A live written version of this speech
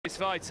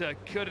PrizeFighter.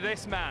 Could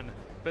this man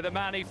be the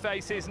man he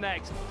faces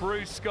next?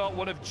 Bruce Scott,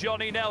 one of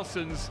Johnny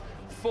Nelson's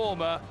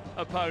former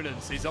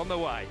opponents, is on the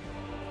way.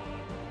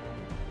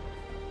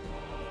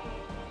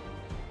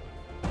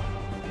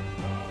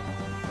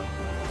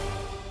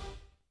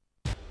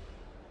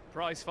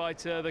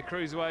 PrizeFighter, the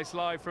cruiserweights,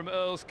 live from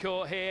Earl's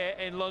Court here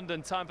in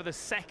London. Time for the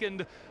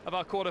second of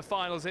our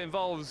quarter-finals. It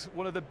involves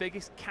one of the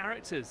biggest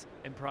characters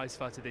in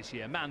PrizeFighter this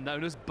year, a man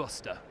known as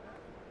Buster.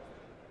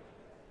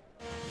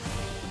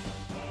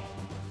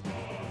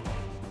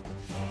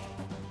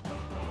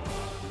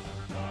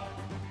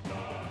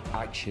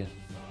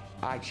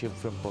 Action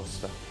from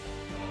Buster.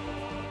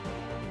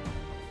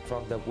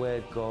 From the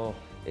word go,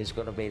 it's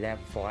going to be them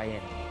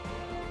flying.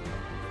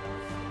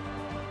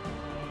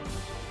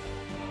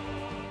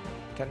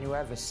 Can you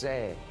ever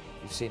say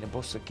you've seen a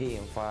Buster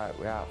Keeton fight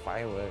without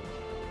fireworks?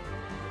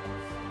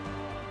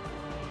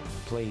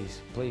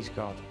 Please, please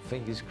God,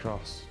 fingers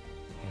crossed,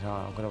 you know,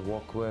 I'm going to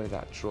walk away with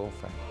that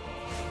trophy.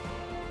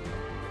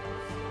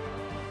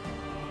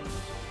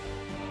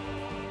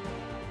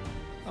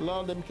 A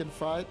lot of them can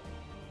fight,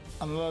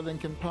 and a lot of them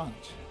can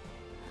punch.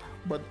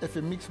 But if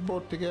you mix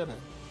both together,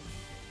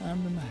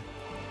 I'm the man.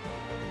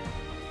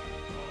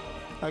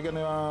 I'm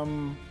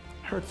gonna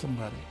hurt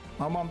somebody.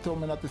 My mom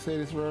told me not to say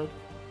this word,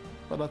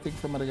 but I think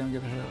somebody's gonna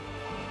get hurt.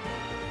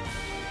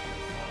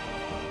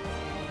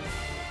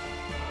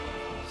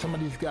 Some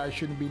of these guys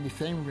shouldn't be in the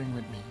same ring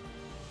with me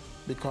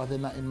because they're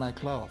not in my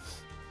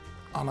class,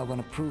 and I'm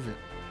gonna prove it.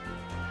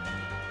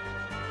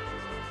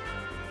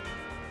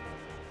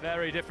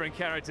 Very different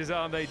characters,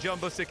 aren't they? John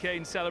Buster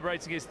Keetons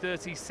celebrating his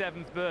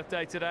 37th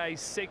birthday today,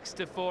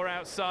 6-4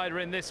 outsider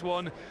in this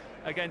one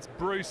against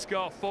Bruce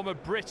Scott, former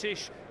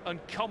British and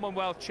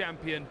Commonwealth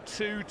champion,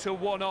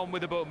 2-1 on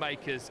with the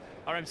bookmakers.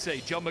 Our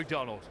MC, John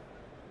McDonald.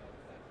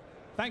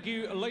 Thank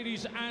you,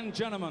 ladies and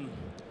gentlemen.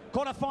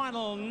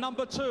 Quarter-final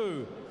number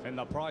 2 in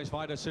the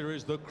PrizeFighter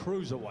series, the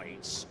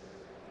Cruiserweights.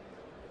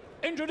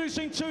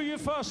 Introducing to you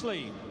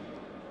firstly,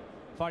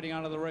 fighting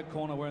out of the red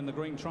corner, wearing the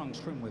green trunks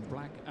trimmed with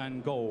black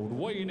and gold,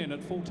 weighing in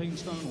at 14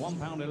 stone, 1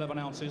 pound 11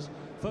 ounces,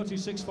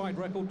 36 fight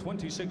record,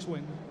 26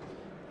 wins,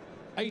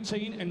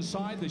 18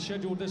 inside the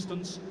scheduled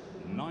distance,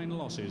 9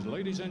 losses.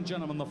 Ladies and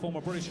gentlemen, the former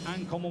British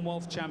and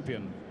Commonwealth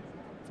champion,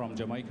 from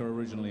Jamaica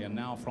originally and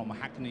now from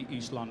Hackney,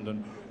 East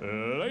London.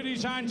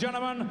 Ladies and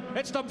gentlemen,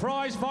 it's the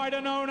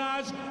PrizeFighter known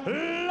as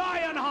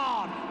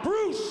Lionheart,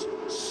 Bruce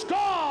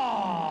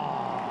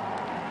Scott!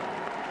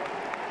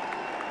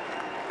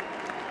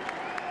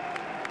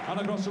 And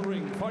across the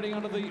ring, fighting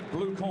under the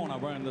blue corner,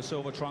 wearing the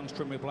silver trunks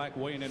trimmed with black,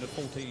 weighing in at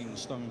 14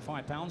 stone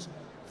 5 pounds,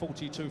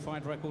 42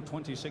 fight record,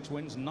 26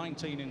 wins,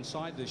 19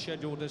 inside the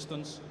scheduled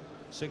distance,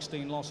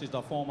 16 losses.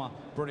 The former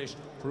British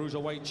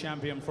cruiserweight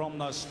champion from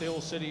the still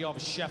city of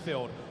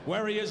Sheffield,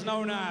 where he is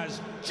known as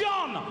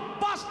John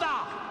Buster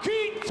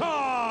Keetons.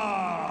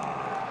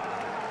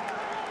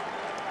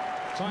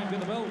 Time to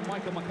the bell.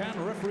 Michael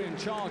McCann, referee in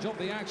charge of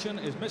the action,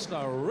 is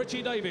Mr.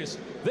 Richie Davis.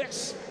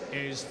 This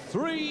is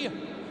 3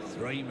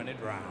 3-minute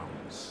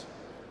rounds.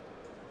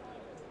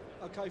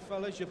 Okay,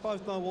 fellas, you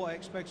both know what I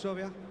expect of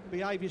you.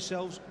 Behave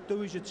yourselves,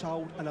 do as you're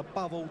told, and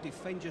above all,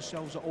 defend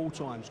yourselves at all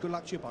times. Good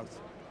luck to you both.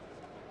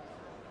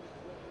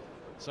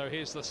 So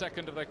here's the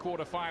second of their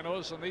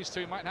quarterfinals, and these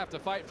two might have to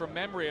fight from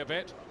memory a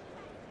bit.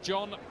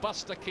 John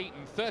Buster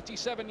Keeton,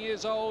 37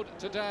 years old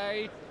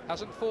today,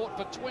 hasn't fought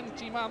for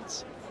 20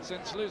 months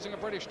since losing a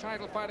British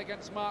title fight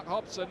against Mark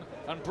Hobson,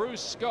 and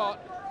Bruce Scott,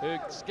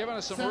 who's given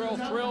us some real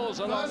thrills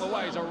along the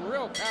way. He's a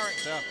real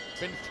character.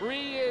 Been 3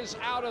 years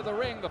out of the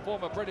ring, the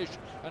former British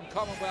and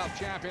Commonwealth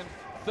champion,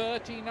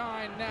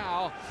 39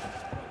 now.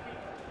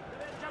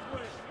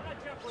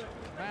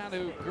 Man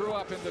who grew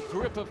up in the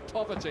grip of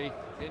poverty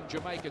in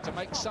Jamaica to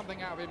make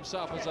something out of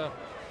himself as a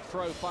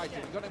pro fighter.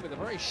 He got him with a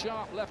very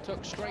sharp left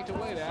hook straight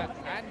away there,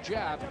 and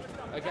jab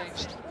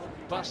against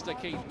Buster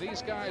Keeton.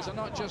 These guys are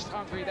not just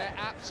hungry, they're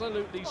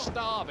absolutely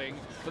starving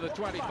for the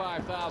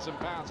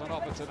 £25,000 on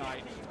offer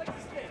tonight.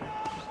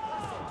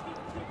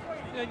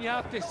 And you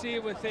have to say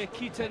with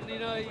Keeton, you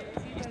know,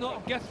 he's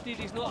not gifted,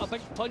 he's not a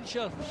big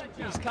puncher.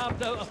 He's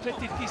carved out a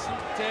pretty decent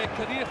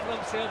career for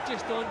himself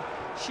just on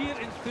sheer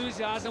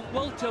enthusiasm,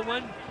 will to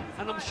win,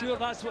 and I'm sure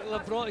that's what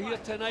they've brought here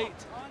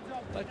tonight.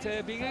 But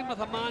being in with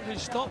a man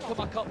who's stopped him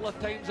a couple of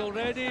times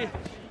already,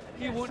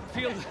 he won't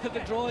feel the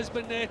draw has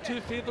been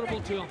too favourable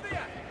to him.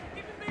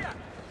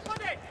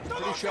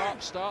 Pretty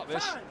sharp start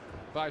this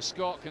by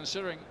Scott,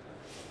 considering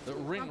that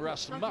ring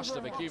rust must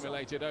have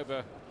accumulated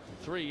over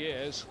 3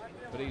 years,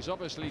 but he's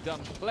obviously done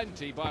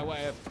plenty by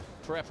way of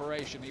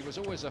preparation. He was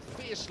always a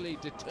fiercely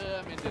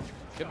determined and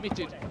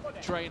committed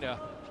trainer,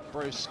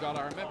 Bruce Scott.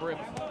 I remember him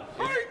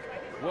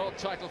in world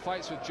title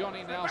fights with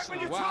Johnny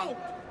Nelson, won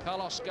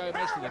Carlos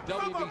Gomez for the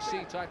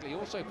WBC title. He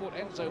also fought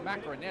Enzo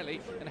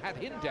Maccarinelli and had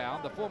him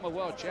down, the former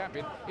world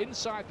champion,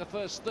 inside the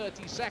first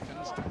 30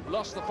 seconds,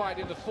 lost the fight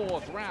in the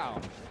 4th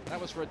round. That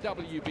was for a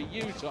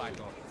WBU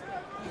title.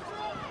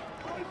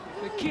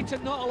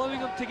 Keeton not allowing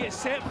him to get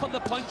set for the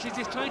punches.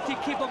 He's trying to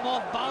keep him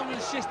off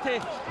balance, just to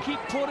keep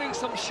pouring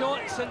some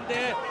shots, and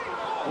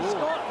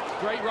Scott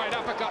Great right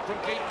uppercut from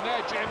Keeton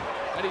there, Jim.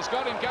 And he's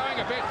got him going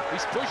a bit.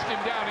 He's pushed him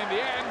down in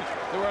the end.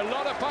 There were a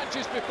lot of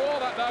punches before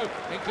that, though,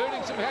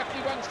 including some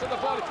hefty ones to the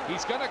body.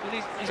 He's going to...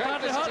 He's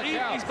badly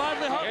hurt. He's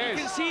badly hurt. You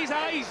can see his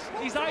eyes.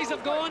 His eyes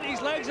have gone.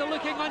 His legs are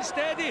looking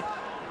unsteady.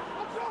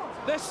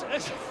 This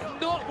is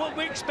not what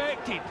we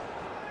expected.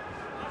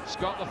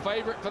 Scott the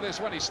favourite for this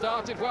one. He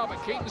started well,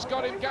 but Keaton's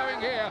got him going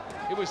here.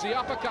 It was the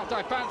uppercut,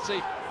 I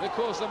fancy, that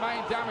caused the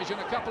main damage,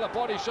 and a couple of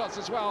body shots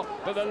as well.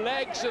 But the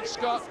legs of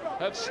Scott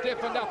have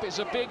stiffened up. It's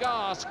a big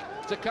ask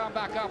to come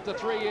back after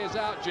 3 years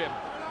out, Jim.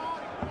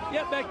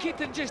 Yep, but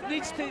Keeton just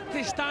needs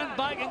to stand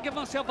back and give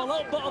himself a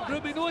little bit of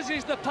room. He knows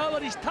he's the power.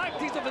 His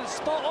tactics have been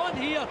spot on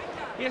here.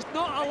 He has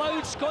not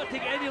allowed Scott to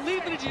get any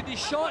leverage in his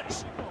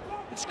shots.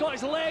 And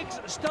Scott's legs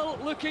still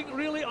looking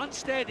really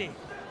unsteady.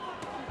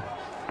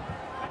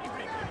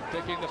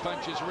 Picking the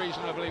punches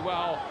reasonably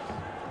well,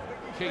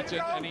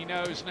 Keeton, and he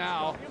knows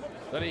now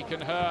that he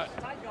can hurt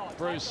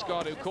Bruce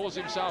Scott, who calls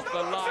himself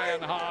the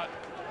Lionheart.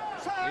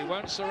 He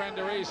won't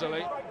surrender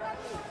easily.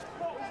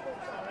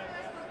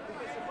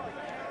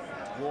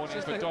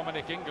 Warning for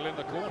Dominic Ingle in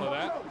the corner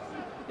there.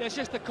 Yeah, it's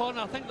just the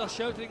corner. I think they're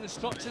shouting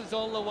instructions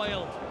all the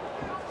while.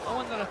 I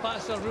wonder if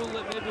that's a rule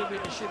that maybe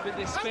it should be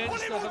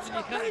dispensed of. I mean,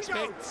 you can't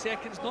expect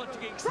seconds not to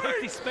get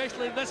excited,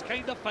 especially in this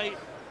kind of fight.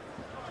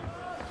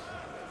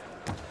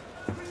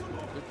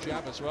 Good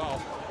jab as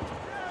well.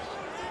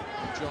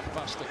 John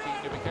Buster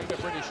Keeton, who became the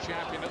British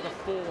champion at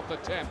the 4th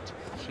attempt.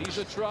 He's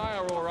a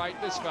trier, all right,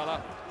 this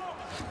fella.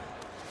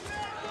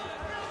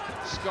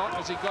 Scott,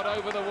 as he got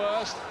over the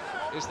worst,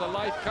 is the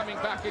life coming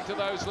back into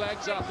those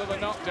legs after the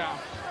knockdown.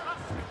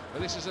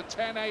 But this is a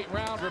 10-8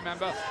 round,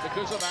 remember,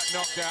 because of that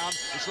knockdown.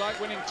 It's like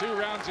winning 2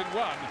 rounds in 1,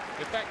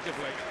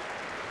 effectively.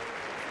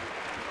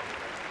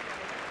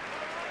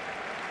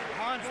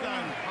 Hands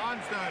down,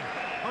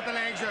 put the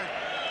legs out.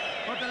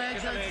 Put the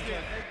legs out.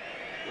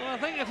 Well, I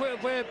think if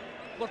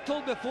we're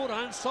told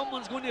beforehand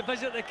someone's going to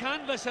visit the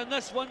canvas in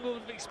this one, we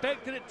would have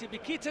expected it to be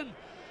Keeton.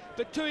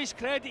 But to his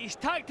credit, his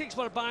tactics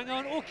were bang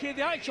on. OK,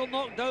 the actual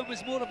knockdown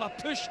was more of a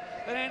push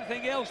than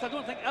anything else. I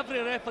don't think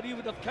every referee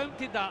would have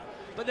counted that.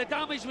 But the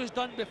damage was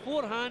done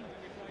beforehand.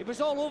 It was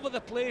all over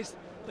the place.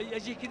 But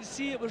as you can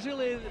see, it was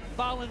really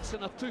balance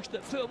and a push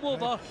that put him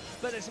over.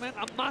 But it's meant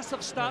a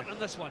massive start in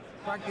this one.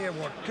 Back there,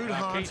 what? Good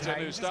hands. Keeton,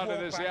 who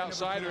started as the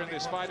outsider in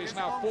this fight, is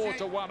now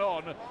 4-1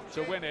 on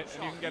to win it.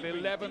 And you can get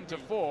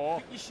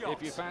 11-4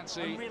 if you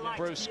fancy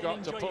Bruce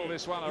Scott to pull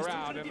this one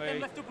around in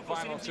the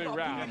final 2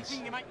 rounds.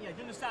 You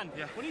understand?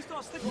 Yeah. When he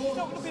starts slipping,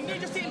 stop looking near,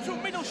 just hit him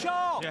through middle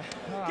shot. Yeah.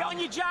 Get on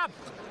your jab.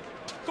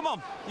 Come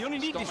on, you only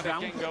need this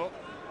round. Ingle,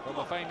 from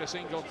the famous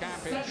Ingle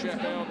camp in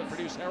Sheffield that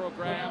produced Harold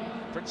Graham,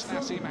 Prince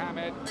Nassim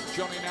Hamed,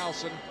 Johnny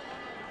Nelson,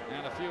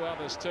 and a few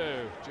others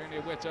too.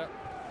 Junior Witter.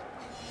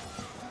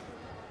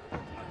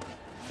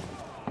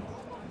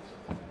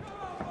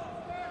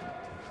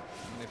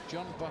 And if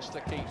John Buster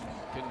Keeton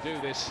can do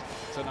this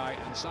tonight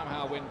and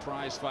somehow win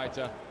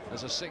PrizeFighter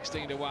as a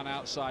 16-1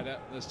 outsider,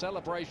 the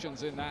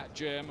celebrations in that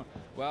gym,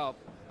 well,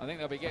 I think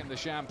they'll be getting the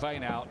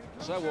champagne out.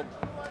 So will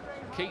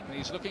Keeton.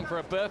 He's looking for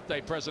a birthday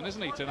present,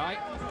 isn't he, tonight?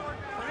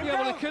 Yeah,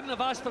 well, he couldn't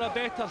have asked for a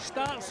better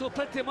start, so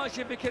pretty much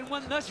if he can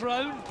win this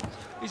round,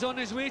 he's on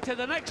his way to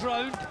the next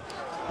round.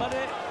 But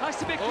it has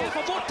to be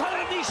careful. More power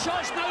in these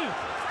shots now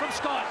from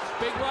Scott.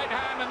 Big right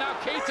hand, and now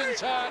Keaton's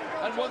hurt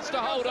and wants to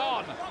hold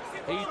on.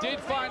 He did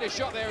find a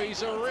shot there.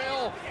 He's a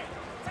real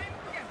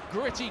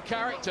gritty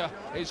character,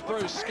 is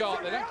Bruce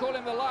Scott. They don't call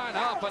him the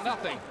Lionheart for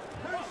nothing.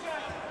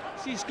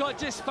 See, Scott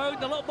just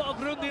found a little bit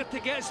of room there to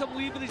get some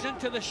leverage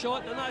into the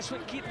shot, and that's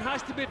what Keeton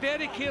has to be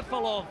very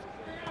careful of.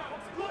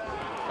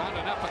 Found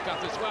an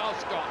uppercut as well,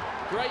 Scott.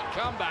 Great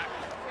comeback.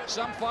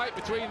 Some fight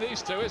between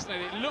these two, isn't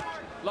it? It looked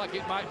like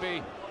it might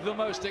be the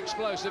most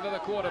explosive of the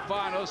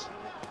quarterfinals.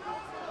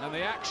 And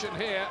the action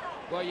here,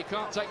 well, you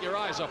can't take your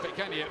eyes off it,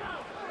 can you?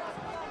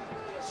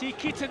 See,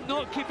 Keeton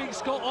not keeping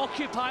Scott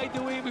occupied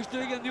the way he was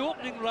doing in the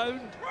opening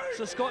round.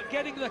 So Scott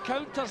getting the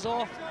counters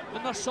off,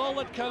 and they're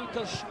solid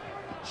counters,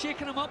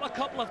 shaking him up a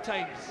couple of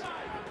times.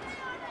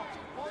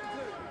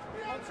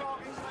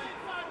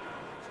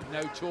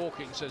 No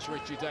talking, says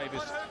Richie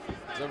Davis,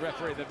 the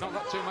referee. They've not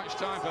got too much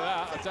time for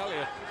that, I tell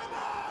you.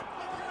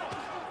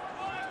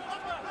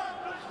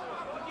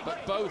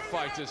 But both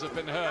fighters have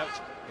been hurt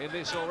in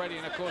this already,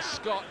 and of course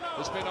Scott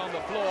has been on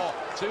the floor.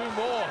 2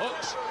 more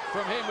hooks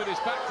from him with his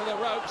back to the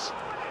ropes.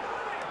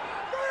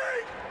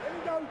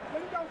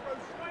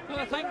 Well,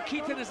 I think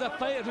Keeton is a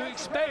fighter who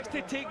expects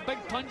to take big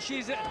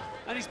punches,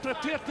 and he's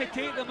prepared to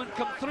take them and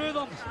come through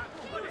them.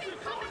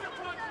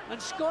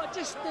 And Scott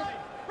just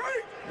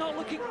not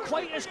looking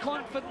quite as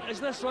confident as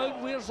this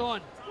round wears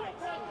on.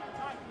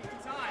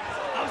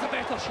 That was a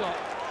better shot.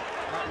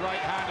 That right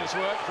hand has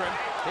worked for him.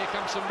 Here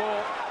come some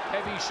more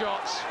heavy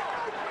shots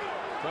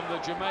from the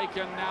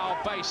Jamaican, now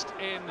based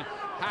in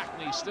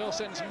Hackney. Still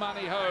sends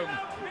money home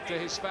to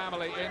his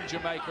family in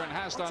Jamaica, and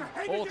has done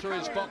all through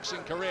his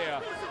boxing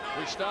career,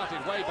 which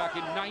started way back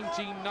in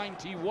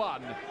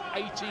 1991,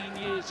 18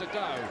 years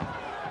ago.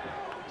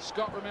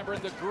 Scott, remember,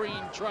 in the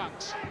green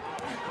trunks.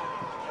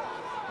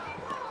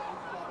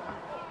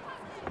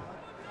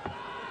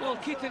 Well,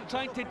 Keeton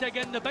trying to dig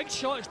in the big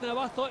shots now.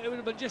 I thought he would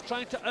have been just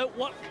trying to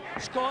outwork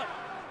Scott,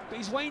 but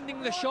he's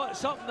winding the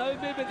shots up now.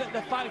 Maybe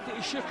the fact that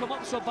he shook him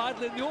up so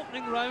badly in the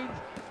opening round,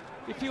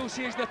 he feels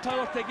he has the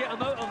power to get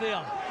him out of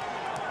there.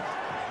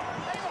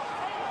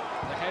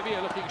 The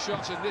heavier looking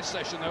shots in this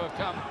session, though, have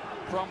come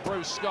from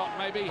Bruce Scott.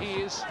 Maybe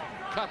he is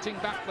cutting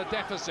back the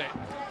deficit.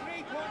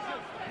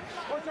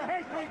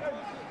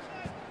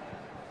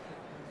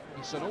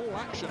 It's an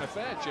all-action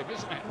affair, Jim,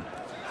 isn't it?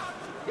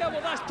 Yeah,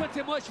 well, that's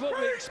pretty much what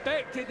we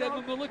expected. And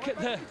when we look at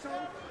the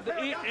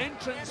 8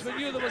 entrants, we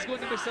knew there was going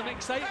to be some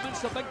excitement,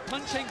 some big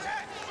punching.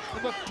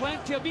 There were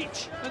plenty of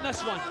each in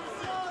this one.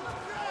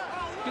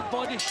 Good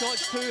body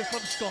shots too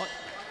from Scott.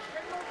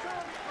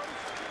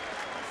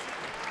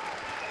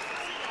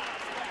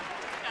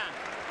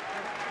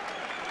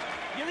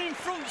 You're in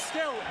front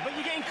still, but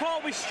you're getting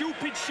caught with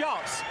stupid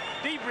shots.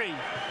 Deep breathe.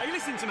 Are you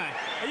listening to me?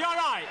 Are you all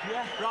right?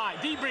 Yeah. Right,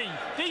 deep breathe.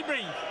 Deep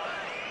breathe.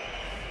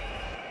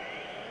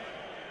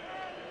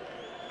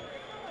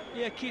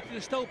 Yeah, Keeton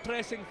is still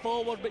pressing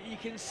forward, but you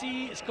can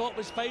see Scott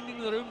was finding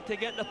the room to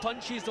get the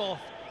punches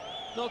off,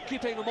 not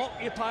keeping him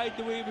occupied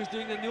the way he was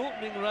doing in the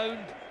opening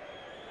round.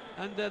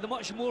 And the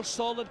much more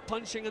solid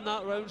punching in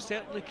that round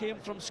certainly came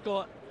from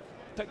Scott.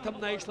 Picked him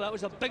nicely. That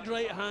was a big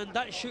right hand.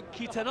 That shook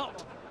Keeton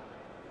up.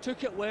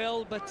 Took it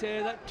well, but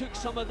that took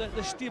some of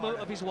the steam out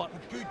of his work.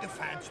 Good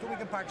defence. Don't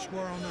make a back score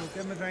on there.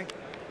 Give him a drink.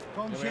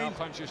 Here we are,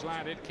 punches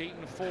landed.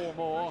 Keeton 4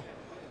 more.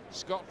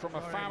 Scott from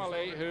a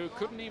family who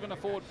couldn't even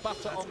afford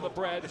butter on the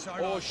bread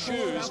or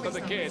shoes for the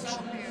kids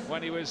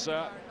when he was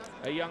a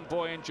young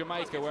boy in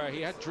Jamaica, where he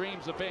had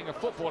dreams of being a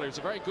footballer. He was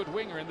a very good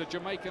winger in the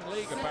Jamaican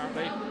league,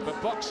 apparently,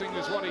 but boxing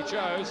is what he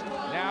chose.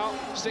 Now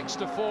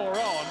 6-4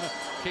 on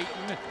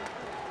Keeton.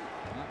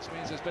 That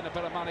means there's been a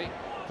bit of money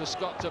for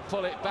Scott to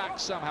pull it back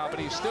somehow, but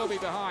he'll still be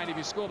behind if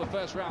he scored the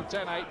first round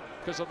 10-8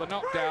 because of the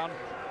knockdown.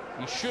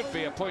 He should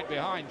be a point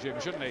behind, Jim,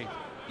 shouldn't he?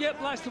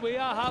 Yep, that's the way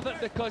I have it,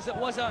 because it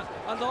was a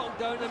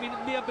knockdown. I mean,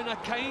 it may have been a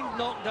kind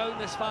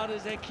knockdown as far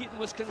as Keeton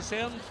was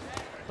concerned,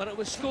 but it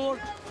was scored,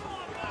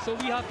 so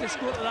we have to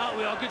score it that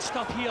way. Good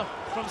stuff here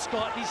from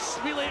Scott. He's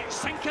really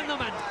sinking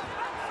them in.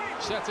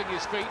 Setting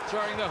his feet,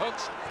 throwing the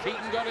hooks.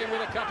 Keeton got in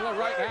with a couple of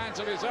right hands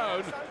of his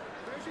own.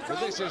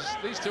 But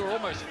these two are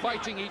almost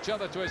fighting each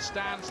other to a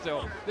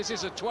standstill. This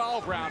is a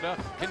 12-rounder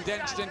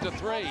condensed into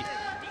 3.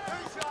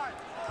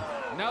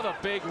 Another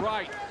big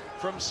right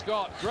from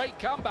Scott. Great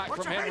comeback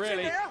from him,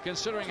 really,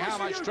 considering how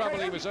much trouble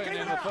he was in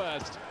the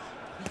first.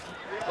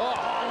 Oh,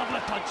 lovely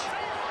punch.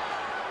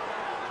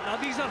 Now,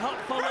 these are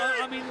hurtful.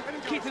 I mean,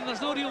 Keeton,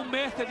 there's no real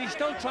method. He's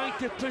still trying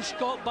to push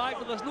Scott back,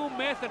 but there's no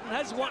method in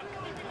his work.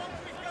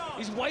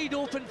 He's wide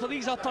open for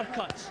these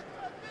uppercuts.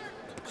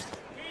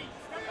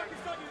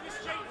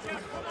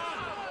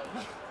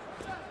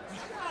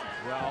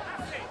 Well,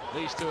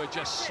 these two are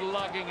just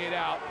slugging it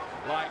out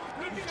like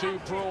two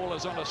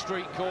brawlers on a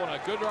street corner.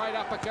 Good right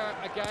uppercut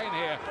again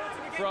here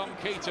from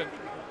Keeton.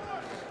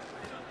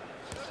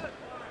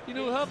 You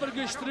know, whoever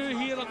goes through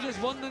here, I'm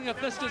just wondering if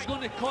this is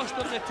going to cost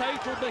them the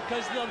title,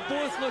 because they're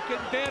both looking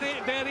very,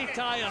 very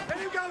tired.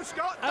 There you go,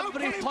 Scott.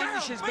 Every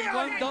punch has been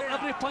wound up.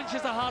 Every punch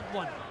is a hard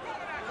one.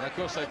 And of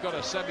course, they've got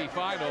a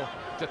semi-final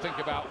to think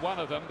about, one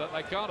of them, but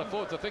they can't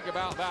afford to think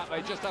about that.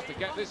 They just have to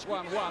get this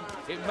one won.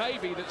 It may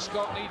be that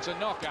Scott needs a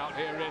knockout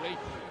here, really.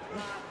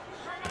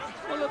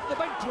 Well, look, the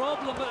big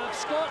problem, if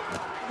Scott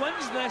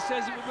wins this,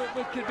 is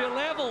we could be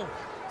level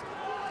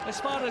as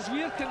far as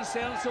we're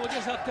concerned, so we'll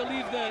just have to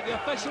leave the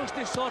officials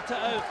to sort it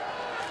out.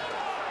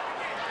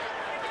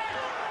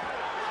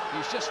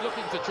 He's just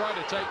looking to try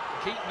to take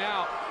Keeton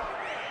out.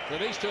 So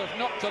these two have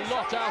knocked a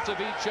lot out of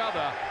each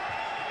other.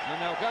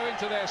 And they'll go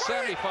into their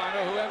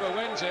semi-final, whoever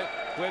wins it,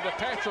 with a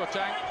petrol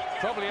tank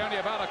probably only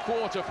about a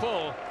quarter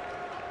full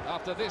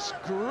after this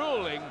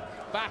grueling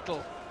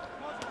battle.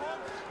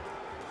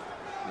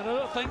 And I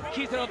don't think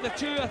Keeton, of the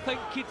two, I think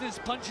Keeton's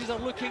punches are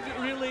looking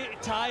really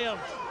tired.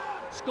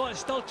 Scott is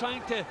still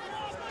trying to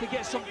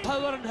get some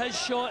power in his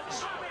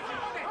shots.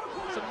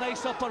 Some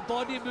nice upper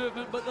body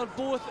movement, but they're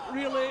both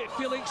really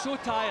feeling so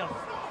tired.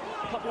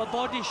 A couple of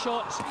body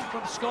shots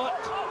from Scott.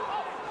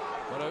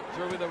 Got out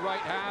through with the right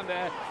hand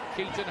there.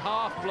 Keeton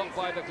half blocked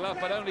by the glove,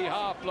 but only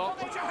half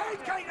blocked. Watch your head,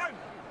 Keeton!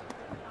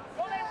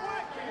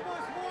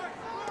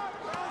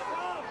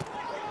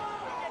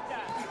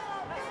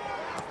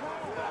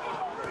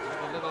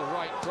 A little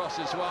right cross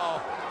as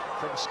well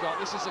from Scott.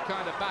 This is the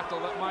kind of battle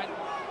that might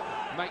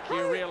make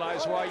you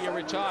realise why you're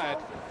retired.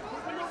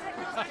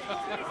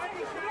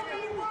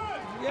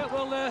 Yeah,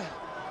 well,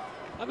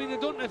 I mean, they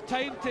don't have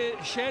time to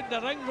shed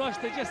the ring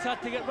rust. They just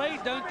had to get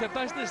right down to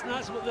business, and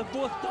that's what they've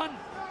both done.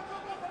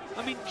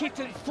 I mean,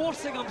 Keeton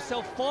forcing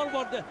himself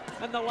forward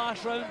in the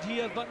last round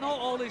here, but not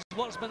all his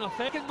work's been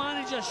effective. He can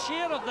manage a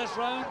share of this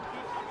round,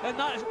 and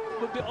that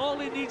would be all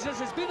he needs.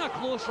 This has been a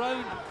close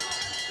round.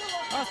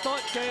 I thought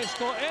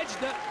Scott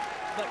edged it,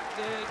 but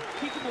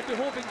Keeton will be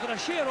hoping for a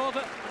share of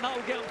it, and that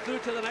will get him through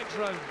to the next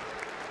round.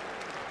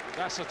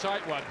 That's a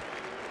tight one.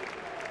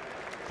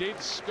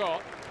 Did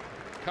Scott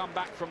come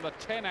back from the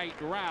 10-8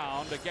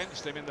 round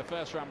against him in the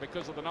first round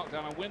because of the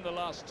knockdown and win the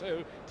last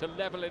two to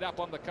level it up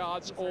on the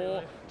cards?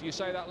 Or do you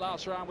say that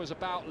last round was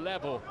about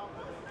level?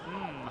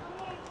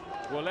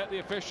 We'll let the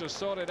officials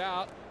sort it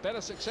out.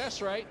 Better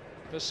success rate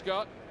for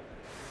Scott.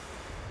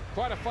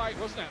 Quite a fight,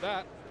 wasn't it,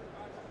 that?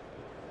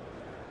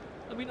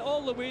 I mean,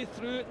 all the way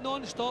through,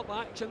 non-stop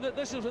action.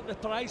 This is what the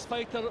prize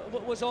fighter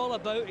was all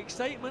about,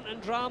 excitement and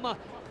drama.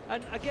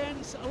 And again,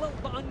 it's a little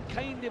bit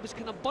unkind. He was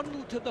kind of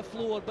bundled to the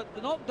floor, but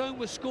the knockdown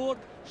was scored,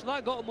 so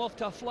that got him off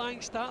to a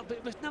flying start, but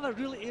he was never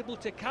really able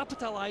to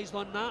capitalise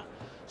on that.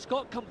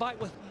 Scott come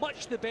back with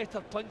much the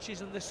better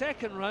punches in the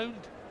second round.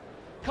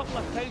 A couple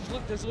of times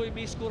looked as though he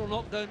may score a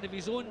knockdown of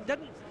his own,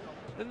 didn't.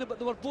 But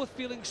they were both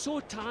feeling so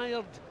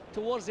tired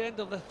towards the end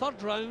of the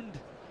third round.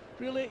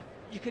 Really,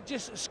 you could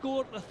just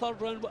score the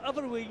third round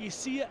whatever way you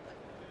see it.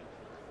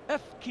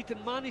 If Keeton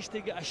managed to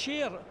get a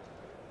share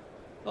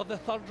of the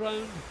third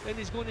round, then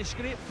he's going to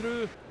scrape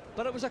through,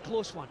 but it was a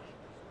close one.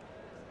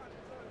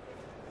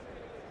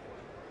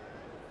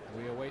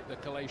 We await the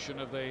collation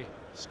of the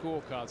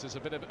scorecards. There's a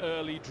bit of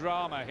early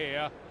drama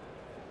here.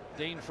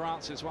 Dean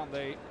Francis won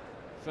the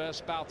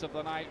first bout of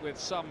the night with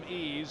some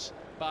ease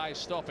by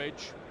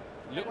stoppage.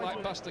 Looked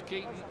like Buster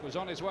Keeton was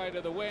on his way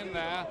to the win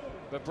there,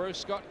 but Bruce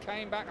Scott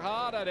came back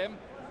hard at him.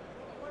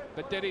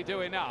 But did he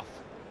do enough?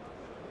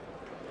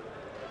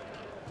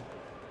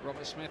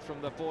 Robert Smith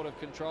from the Board of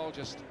Control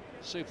just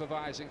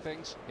supervising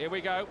things. Here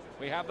we go.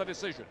 We have the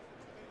decision.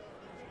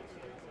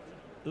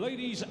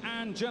 Ladies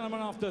and gentlemen,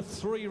 after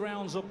 3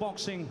 rounds of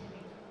boxing,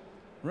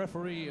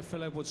 referee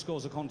Phil Edwards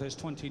scores the contest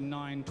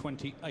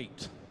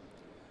 29-28.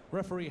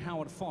 Referee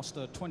Howard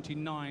Foster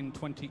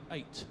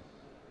 29-28.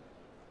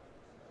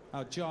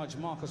 Our judge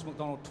Marcus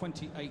McDonald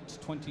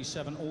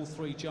 28-27. All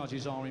 3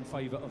 judges are in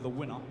favour of the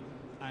winner.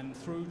 And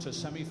through to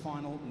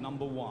semi-final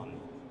number 1.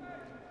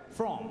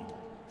 From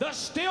the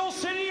Steel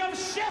City of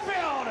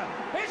Sheffield,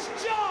 it's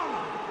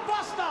John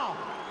Buster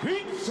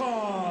Keetons.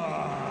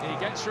 He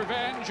gets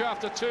revenge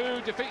after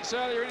 2 defeats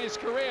earlier in his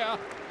career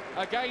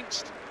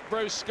against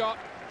Bruce Scott.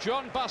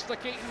 John Buster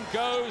Keeton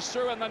goes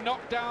through, and the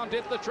knockdown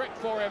did the trick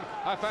for him,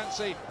 I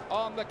fancy,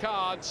 on the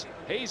cards.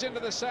 He's into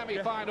the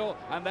semi-final,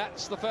 and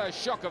that's the first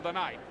shock of the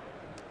night.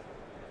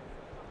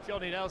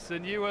 Johnny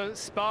Nelson, you were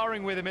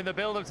sparring with him in the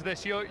build-up to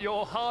this.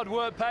 Your hard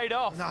work paid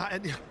off. Nah,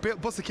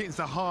 Buster Keaton's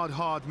a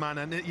hard man,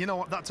 and you know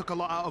what? That took a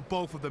lot out of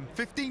both of them.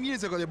 15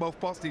 years ago, they both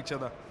bossed each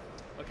other.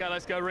 Okay,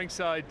 let's go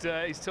ringside.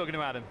 He's talking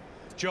to Adam.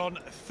 John,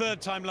 3rd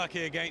time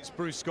lucky against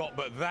Bruce Scott,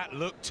 but that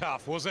looked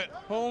tough, was it?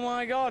 Oh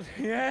my God,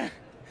 yeah.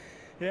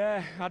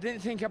 Yeah, I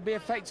didn't think I'd be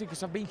affected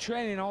because I've been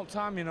training all the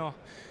time, you know.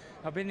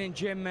 I've been in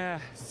gym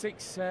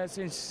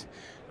since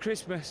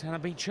Christmas, and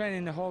I've been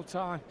training the whole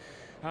time.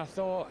 And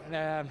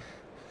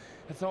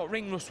I thought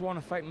ring rust won't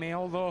affect me,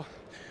 although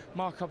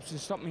Mark Hobson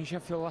stopped me in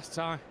Sheffield last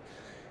time.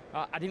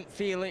 I didn't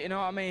feel it, you know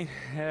what I mean?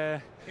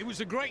 It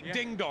was a great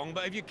ding-dong,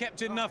 but have you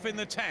kept enough in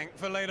the tank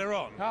for later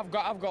on? I've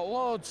got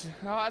loads.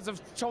 As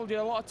I've told you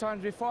a lot of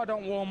times before, I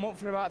don't warm up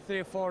for about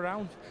 3 or 4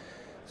 rounds.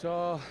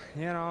 So,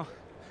 you know,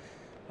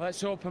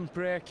 let's hope and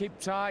pray. Keep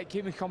tight,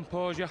 keep my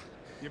composure.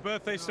 Your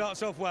birthday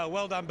starts off well.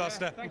 Well done,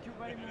 Buster. Thank you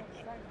very much.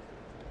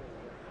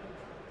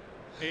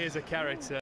 He is a character.